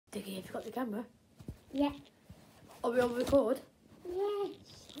Tiggy, have you got the camera? Yeah. Are we on record? Yes.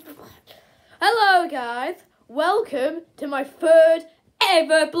 Hello guys, welcome to my third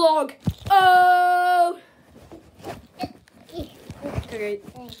ever blog. Oh! Okay,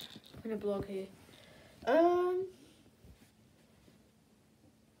 I'm gonna blog here. Do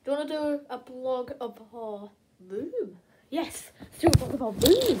you want to do a blog of our room? Yes, let's do a blog of our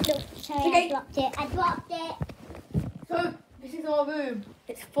room. Sorry, Okay. I dropped it. So, this is our room.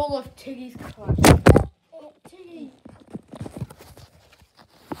 It's full of Tiggy's crap. Tiggy.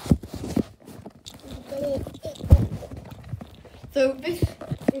 So, this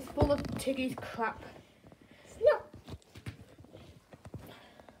is full of Tiggy's crap. It's not.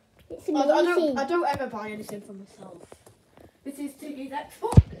 It's amazing. I don't ever buy anything for myself. This is Tiggy's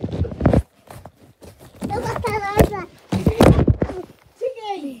Xbox. Look at that.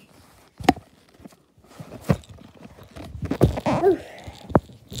 Tiggy!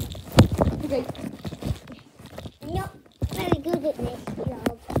 Okay. I'm not very good at this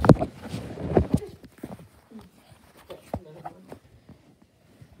job.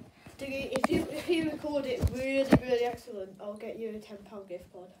 Tiggy, if you record it really, really excellent, I'll get you a £10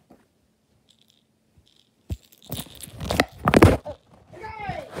 gift card.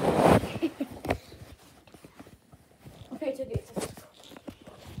 Okay, Tiggy.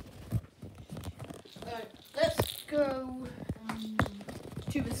 Alright, let's go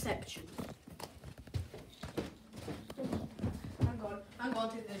to reception. Hang on,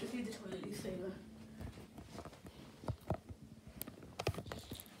 Tiggy, I just need the toilet, you sailor.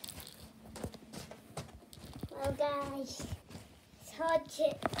 Well, guys, it's hard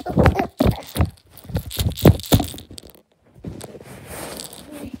to.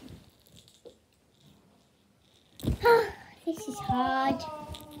 This is hard.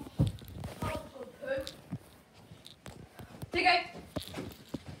 Tiggy!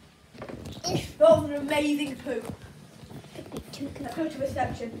 That was an amazing poo. Let's go to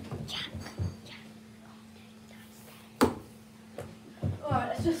reception. Alright,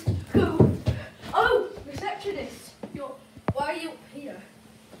 let's just go. Oh, receptionist! Why are you up here?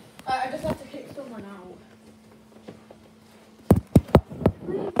 I just have to kick someone out.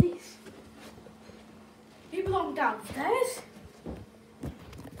 Where is this? You belong downstairs?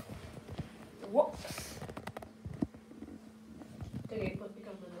 Whoops. Okay, put the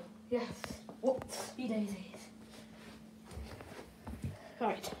camera there. Yes. Whoopsie daisies.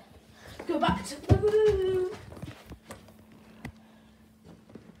 Right. Go back to the room.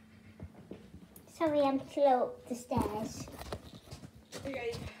 Sorry, I'm slow up the stairs.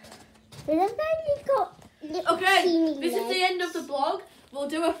 Okay. But I've only got little teeny This is the legs. end of the blog. We'll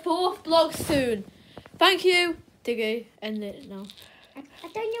do a fourth blog soon. Thank you. Tiggy, end it now. I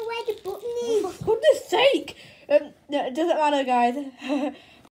don't know where the button Oh, is. for goodness sake. No, it doesn't matter, guys.